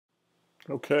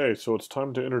Okay, so it's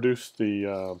time to introduce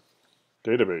the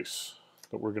database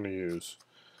that we're going to use.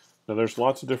 Now there's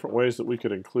lots of different ways that we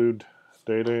could include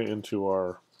data into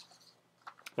our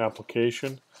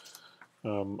application.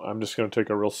 I'm just going to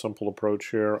take a real simple approach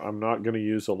here. I'm not going to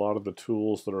use a lot of the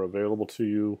tools that are available to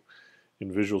you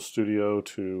in Visual Studio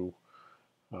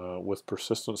with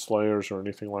persistence layers or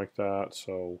anything like that.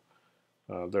 So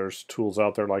there's tools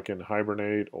out there like in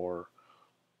Hibernate or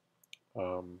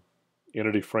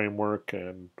Entity Framework,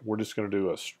 and we're just going to do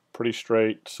a pretty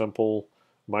straight, simple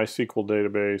MySQL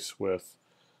database with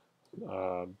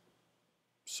uh,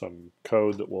 some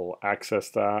code that will access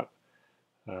that.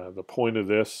 The point of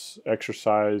this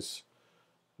exercise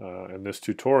and this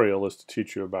tutorial is to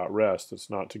teach you about REST. It's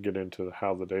not to get into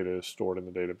how the data is stored in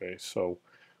the database. So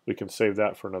we can save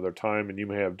that for another time, and you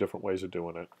may have different ways of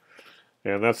doing it.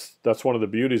 And that's one of the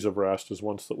beauties of REST is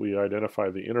once that we identify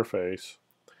the interface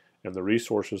and the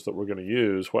resources that we're going to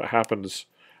use, what happens,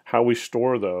 how we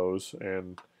store those,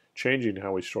 and changing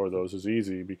how we store those is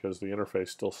easy because the interface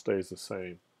still stays the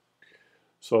same.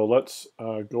 So let's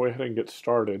go ahead and get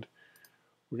started.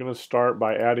 We're going to start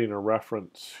by adding a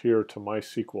reference here to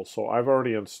MySQL. So I've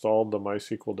already installed the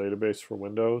MySQL database for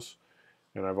Windows,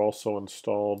 and I've also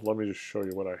installed, let me just show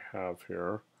you what I have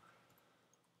here.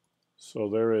 So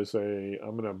there is I'm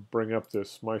going to bring up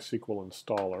this MySQL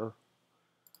installer,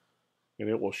 and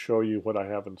it will show you what I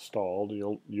have installed.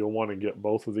 You'll want to get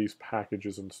both of these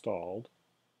packages installed.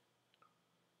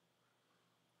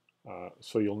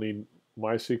 So you'll need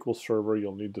MySQL Server,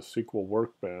 you'll need the SQL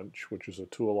Workbench, which is a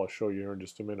tool I'll show you here in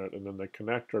just a minute, and then the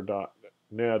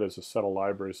connector.net is a set of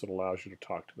libraries that allows you to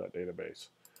talk to that database.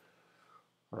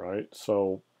 All right,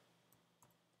 so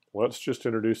let's just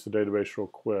introduce the database real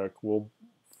quick. We'll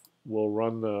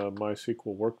run the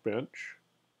MySQL Workbench.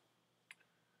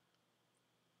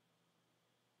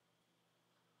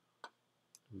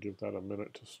 Give that a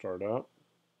minute to start up.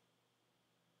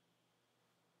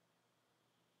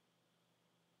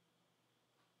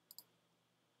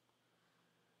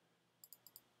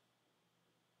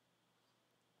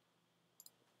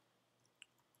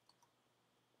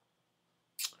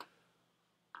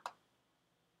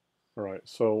 All right,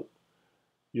 so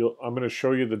I'm going to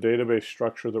show you the database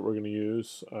structure that we're going to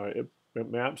use. It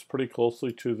maps pretty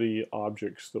closely to the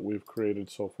objects that we've created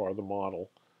so far, the model.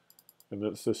 And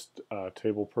that's this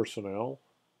table personnel,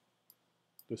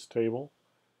 this table.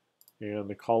 And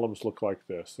the columns look like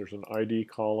this. There's an ID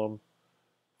column,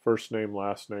 first name,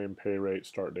 last name, pay rate,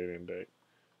 start date, end date.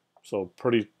 So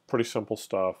pretty simple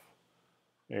stuff.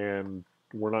 And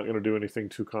we're not going to do anything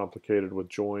too complicated with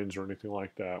joins or anything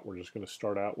like that. We're just going to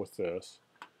start out with this.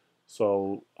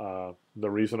 So the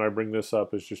reason I bring this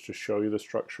up is just to show you the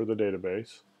structure of the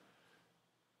database.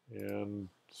 And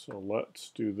so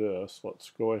let's do this.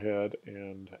 Let's go ahead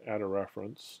and add a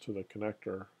reference to the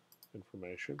connector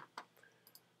information.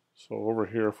 So over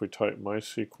here, if we type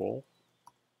MySQL,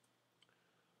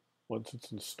 once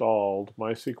it's installed,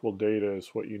 MySQL data is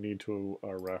what you need to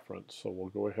reference. So we'll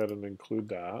go ahead and include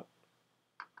that.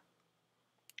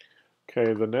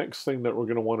 Okay, the next thing that we're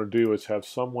going to want to do is have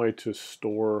some way to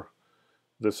store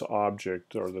this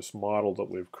object or this model that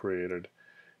we've created.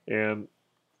 And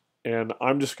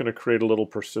I'm just going to create a little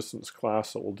persistence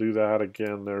class that will do that.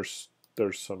 Again, there's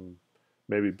some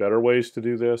maybe better ways to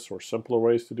do this or simpler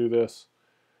ways to do this.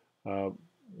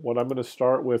 What I'm going to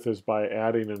start with is by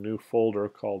adding a new folder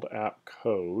called app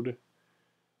code.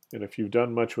 And if you've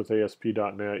done much with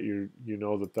ASP.NET, you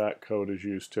know that code is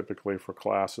used typically for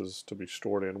classes to be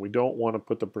stored in. We don't want to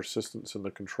put the persistence in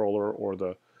the controller or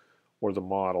the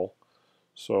model.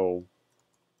 So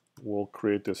we'll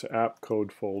create this app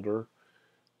code folder.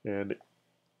 And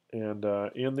in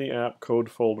the app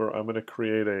code folder, I'm going to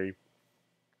create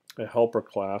a helper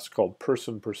class called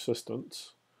person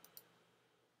persistence.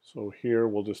 So here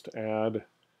we'll just add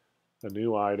a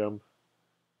new item,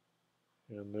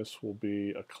 and this will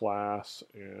be a class,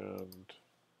 and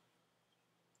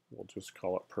we'll just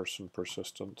call it person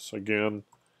persistence. Again,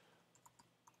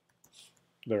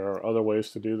 there are other ways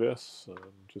to do this. I'm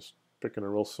just picking a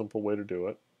real simple way to do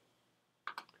it.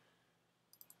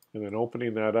 And then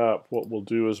opening that up, what we'll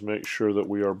do is make sure that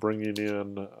we are bringing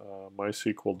in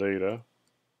MySQL data.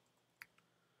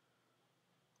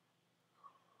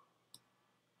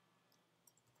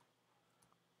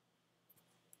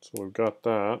 So we've got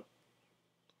that.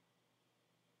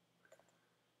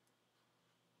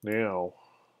 Now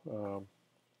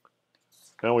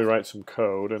we write some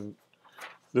code, and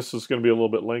this is going to be a little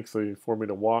bit lengthy for me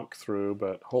to walk through,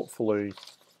 but hopefully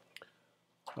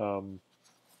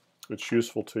it's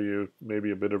useful to you,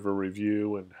 maybe a bit of a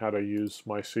review and how to use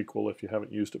MySQL if you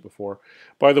haven't used it before.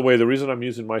 By the way, the reason I'm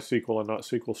using MySQL and not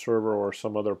SQL Server or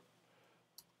some other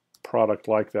product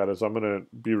like that is I'm going to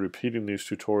be repeating these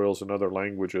tutorials in other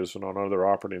languages and on other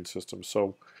operating systems.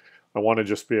 So I want to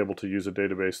just be able to use a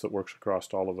database that works across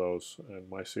all of those, and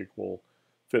MySQL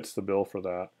fits the bill for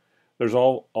that. There's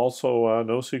also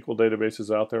NoSQL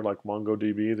databases out there like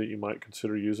MongoDB that you might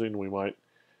consider using. We might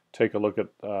take a look at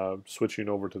switching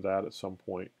over to that at some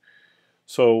point.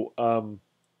 So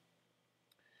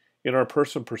in our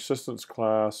person persistence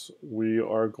class, we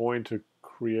are going to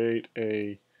create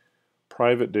a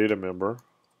private data member.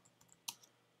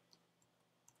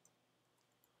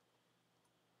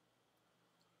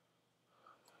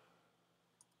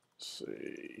 Let's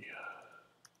see.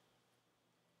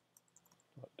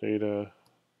 Data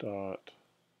dot.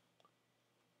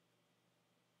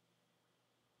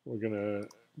 We're going to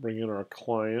bring in our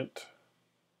client.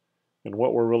 And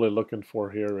what we're really looking for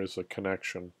here is a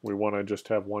connection. We want to just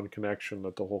have one connection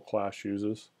that the whole class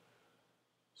uses.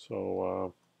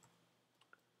 So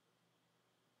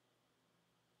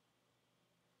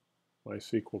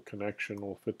MySQL connection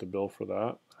will fit the bill for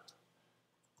that.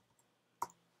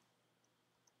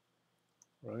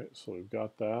 Right, so we've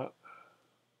got that.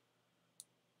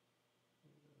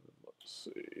 Let's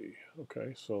see.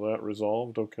 Okay, so that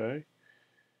resolved. Okay.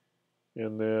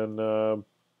 And then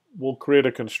we'll create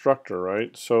a constructor,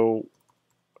 right? So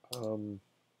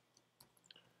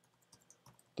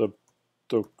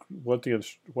what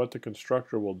the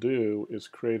constructor will do is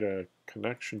create a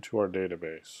connection to our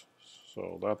database.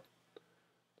 So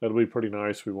that'll be pretty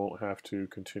nice. We won't have to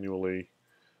continually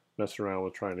mess around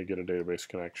with trying to get a database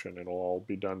connection. It'll all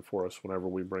be done for us whenever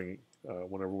we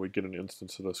get an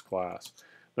instance of this class.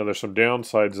 Now there's some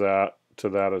downsides to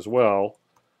that as well.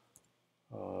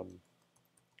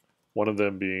 One of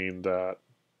them being that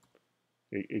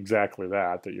exactly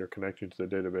that you're connecting to the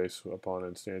database upon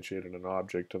instantiating an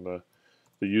object, and the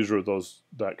user of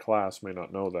that class may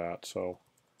not know that. So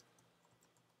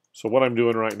what I'm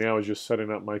doing right now is just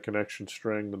setting up my connection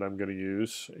string that I'm going to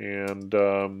use.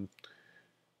 And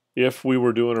if we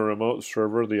were doing a remote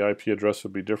server, the IP address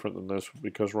would be different than this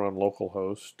because we're on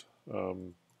localhost.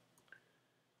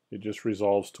 It just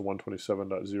resolves to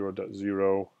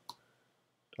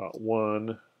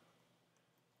 127.0.0.1,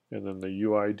 and then the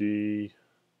UID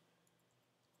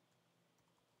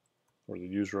or the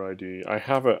user ID. I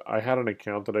had an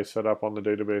account that I set up on the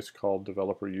database called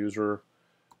developer user.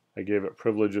 I gave it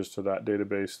privileges to that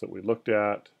database that we looked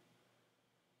at.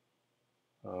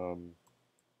 And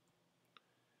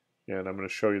I'm going to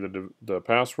show you the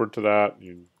password to that.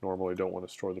 You normally don't want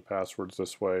to store the passwords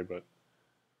this way, but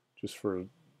just for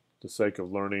the sake of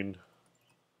learning,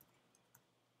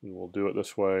 we will do it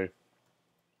this way.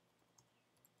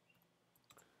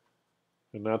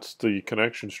 And that's the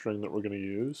connection string that we're going to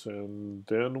use. And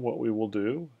then what we will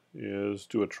do is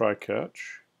do a try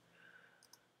catch.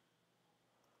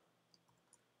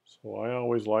 So I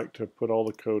always like to put all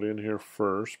the code in here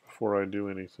first before I do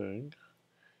anything.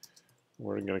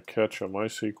 We're going to catch a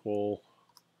MySQL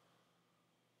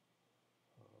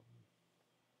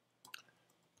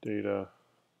data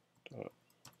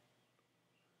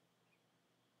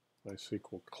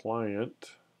MySQL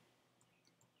client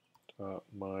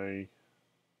my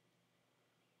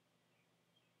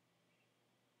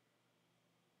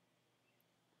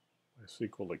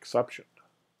MySQL exception.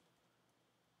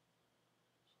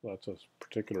 So that's a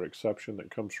particular exception that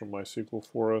comes from MySQL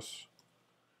for us.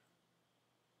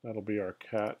 That'll be our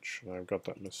catch, and I've got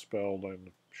that misspelled.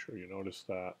 I'm sure you noticed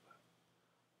that.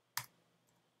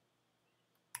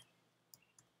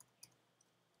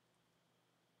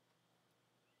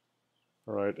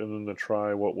 All right, and then the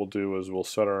try, what we'll do is we'll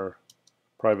set our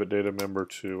private data member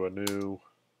to a new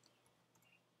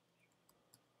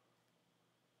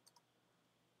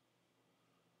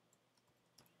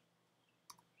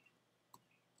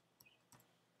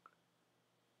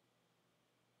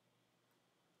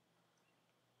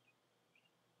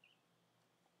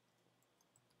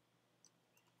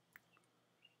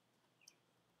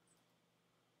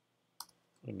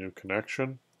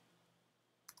connection,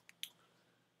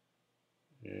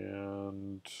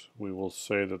 and we will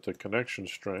say that the connection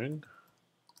string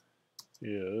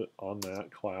on that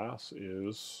class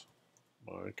is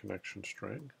my connection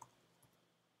string.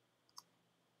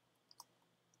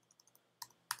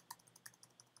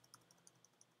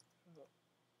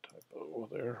 Typo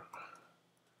there,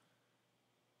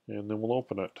 and then we'll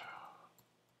open it.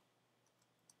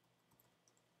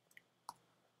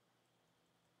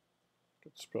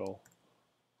 Good spell.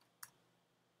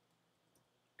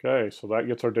 Okay, so that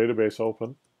gets our database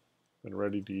open and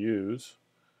ready to use.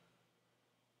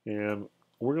 And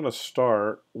we're going to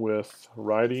start with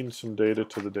writing some data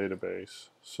to the database.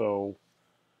 So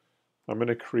I'm going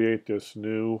to create this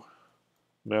new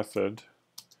method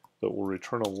that will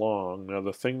return a long. Now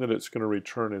the thing that it's going to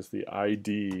return is the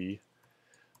ID.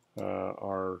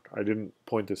 I didn't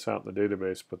point this out in the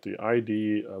database, but the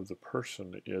ID of the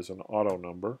person is an auto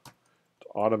number. It's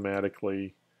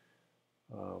automatically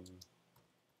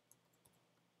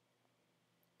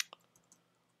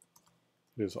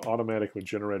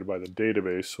generated by the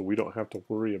database, so we don't have to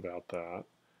worry about that.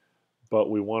 But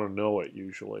we want to know it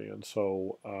usually, and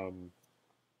so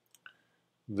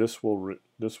this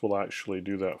will actually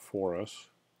do that for us.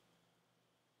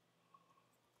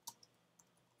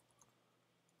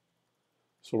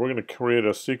 So we're going to create a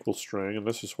SQL string, and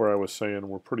this is where I was saying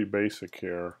we're pretty basic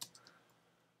here.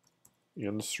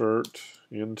 Insert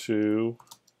into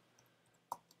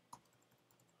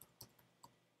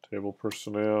table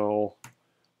personnel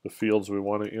the fields we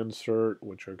want to insert,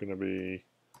 which are going to be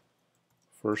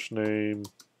first name,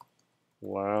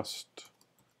 last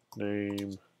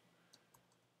name,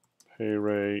 pay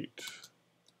rate,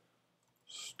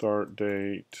 start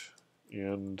date,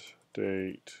 end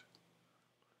date.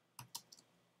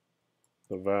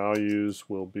 The values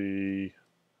will be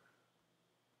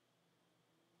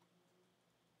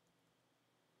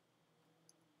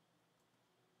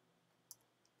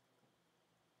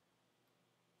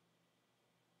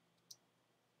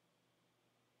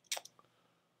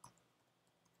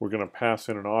we're going to pass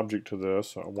in an object to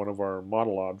this, one of our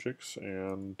model objects,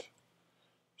 and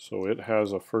so it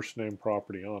has a first name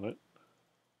property on it.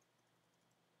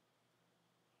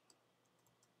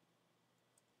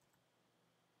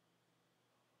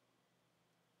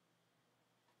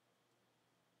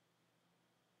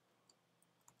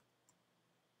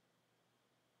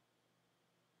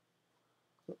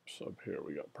 Oops, up here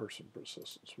we got person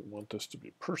persistence. We want this to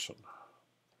be person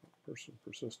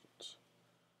persistence.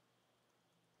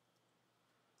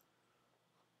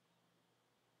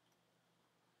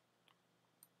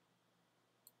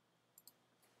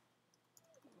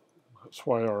 That's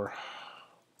why our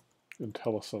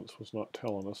IntelliSense was not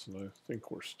telling us, and I think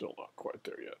we're still not quite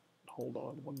there yet. Hold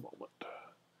on one moment.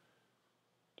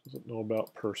 Doesn't know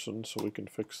about person, so we can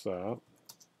fix that.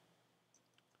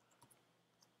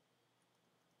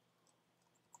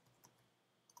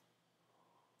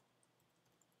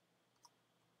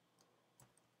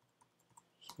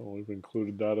 So we've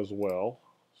included that as well.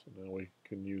 So now we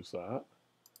can use that.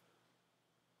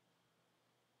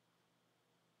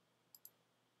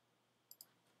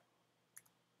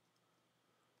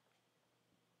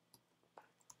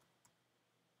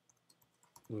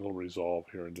 It'll resolve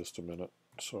here in just a minute.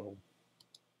 So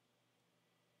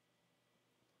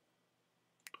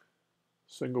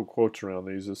single quotes around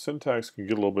these. The syntax can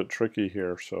get a little bit tricky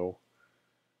here, so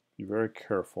be very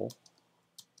careful.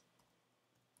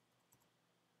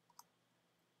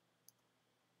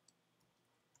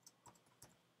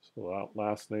 So that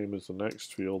last name is the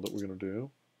next field that we're going to do.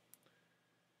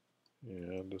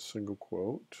 And a single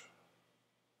quote,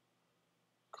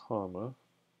 comma.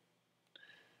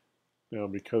 Now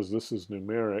because this is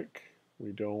numeric,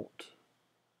 we don't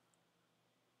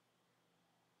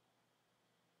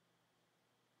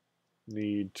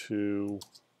need to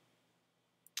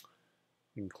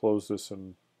enclose this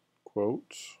in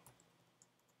quotes.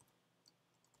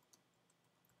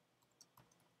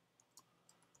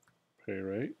 Pay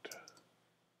rate.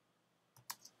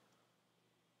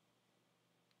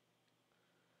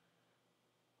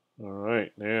 All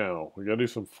right, now we got to do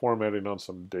some formatting on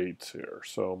some dates here.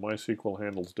 So MySQL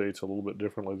handles dates a little bit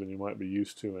differently than you might be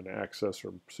used to in Access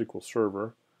or SQL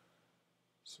Server.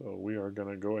 So we are going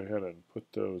to go ahead and put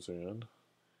those in.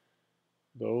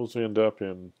 Those end up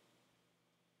in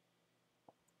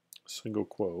single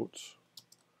quotes.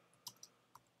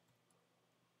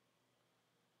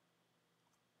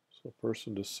 So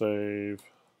person to save,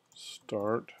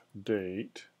 start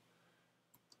date,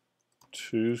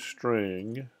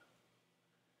 toString.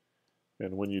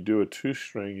 And when you do a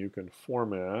toString, you can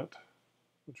format,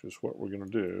 which is what we're going to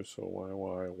do. So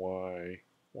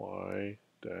y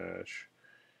dash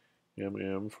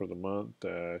mm for the month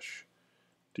dash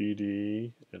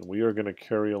dd, and we are going to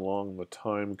carry along the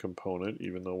time component,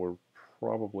 even though we're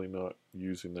probably not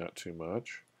using that too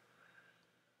much.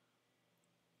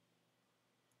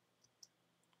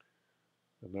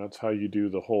 And that's how you do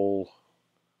the whole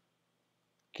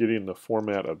getting the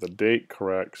format of the date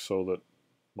correct so that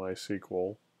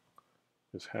MySQL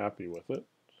is happy with it.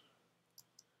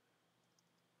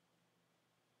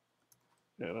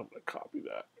 And I'm going to copy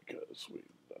that because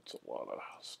that's a lot of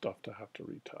stuff to have to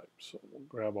retype. So we'll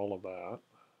grab all of that.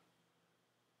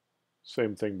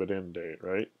 Same thing but end date,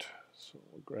 right? So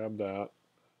we'll grab that.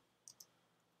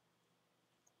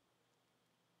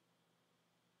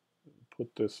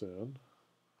 Put this in.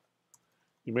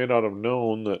 You may not have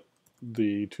known that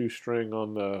the toString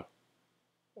on the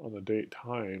date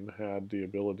time had the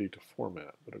ability to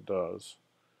format, but it does,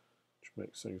 which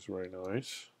makes things very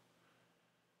nice.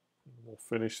 And we'll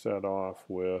finish that off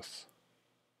with,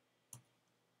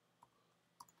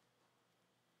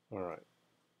 all right,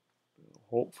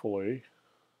 hopefully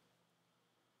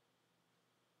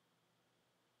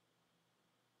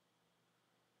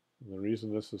the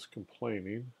reason this is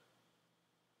complaining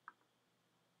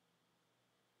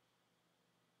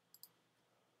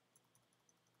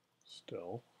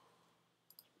still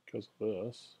because of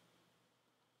this.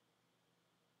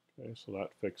 Okay, so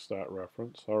that fixed that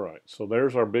reference. All right, so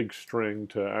there's our big string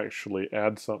to actually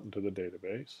add something to the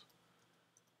database.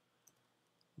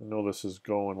 I know this is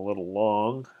going a little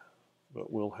long,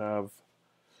 but we'll have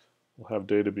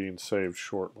data being saved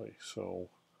shortly. So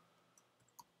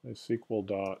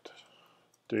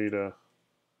MySQL.data,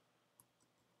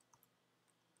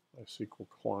 MySQL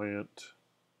client.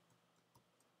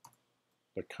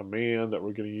 The command that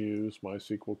we're going to use,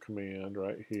 MySQL command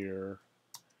right here,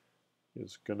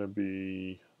 is going to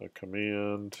be a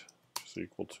command which is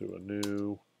equal to a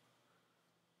new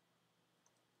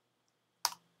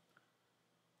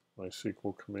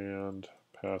MySQL command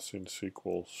passing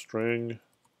SQL string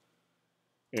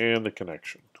and the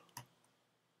connection,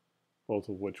 both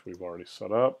of which we've already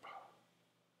set up.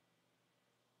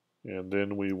 And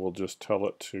then we will just tell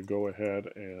it to go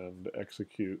ahead and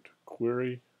execute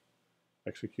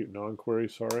non-query,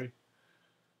 sorry.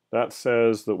 That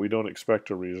says that we don't expect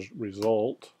a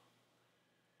result.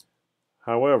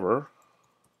 However,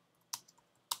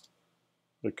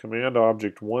 the command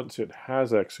object, once it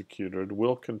has executed,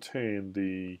 will contain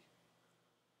the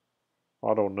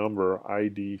auto number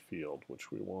ID field,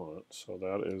 which we want. So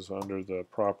that is under the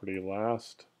property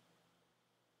last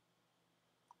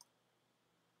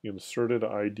inserted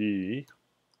ID,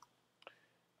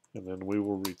 and then we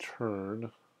will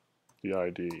return the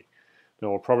ID. Now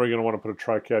we're probably going to want to put a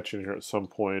try catch in here at some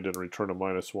point and return a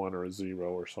 -1 or a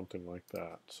 0 or something like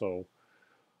that. So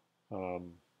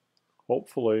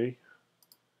hopefully,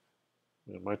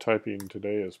 my typing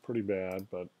today is pretty bad,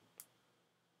 but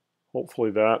hopefully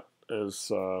that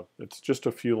is, it's just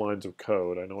a few lines of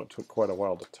code. I know it took quite a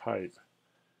while to type.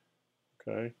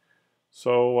 Okay,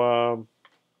 so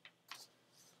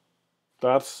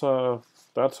that's our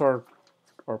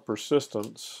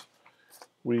persistence.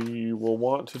 We will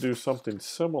want to do something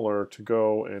similar to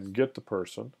go and get the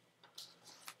person,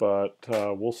 but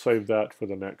we'll save that for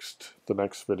the next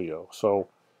video. So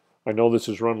I know this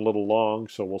is run a little long,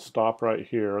 so we'll stop right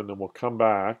here and then we'll come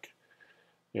back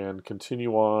and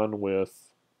continue on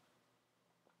with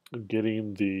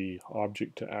getting the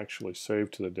object to actually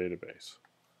save to the database.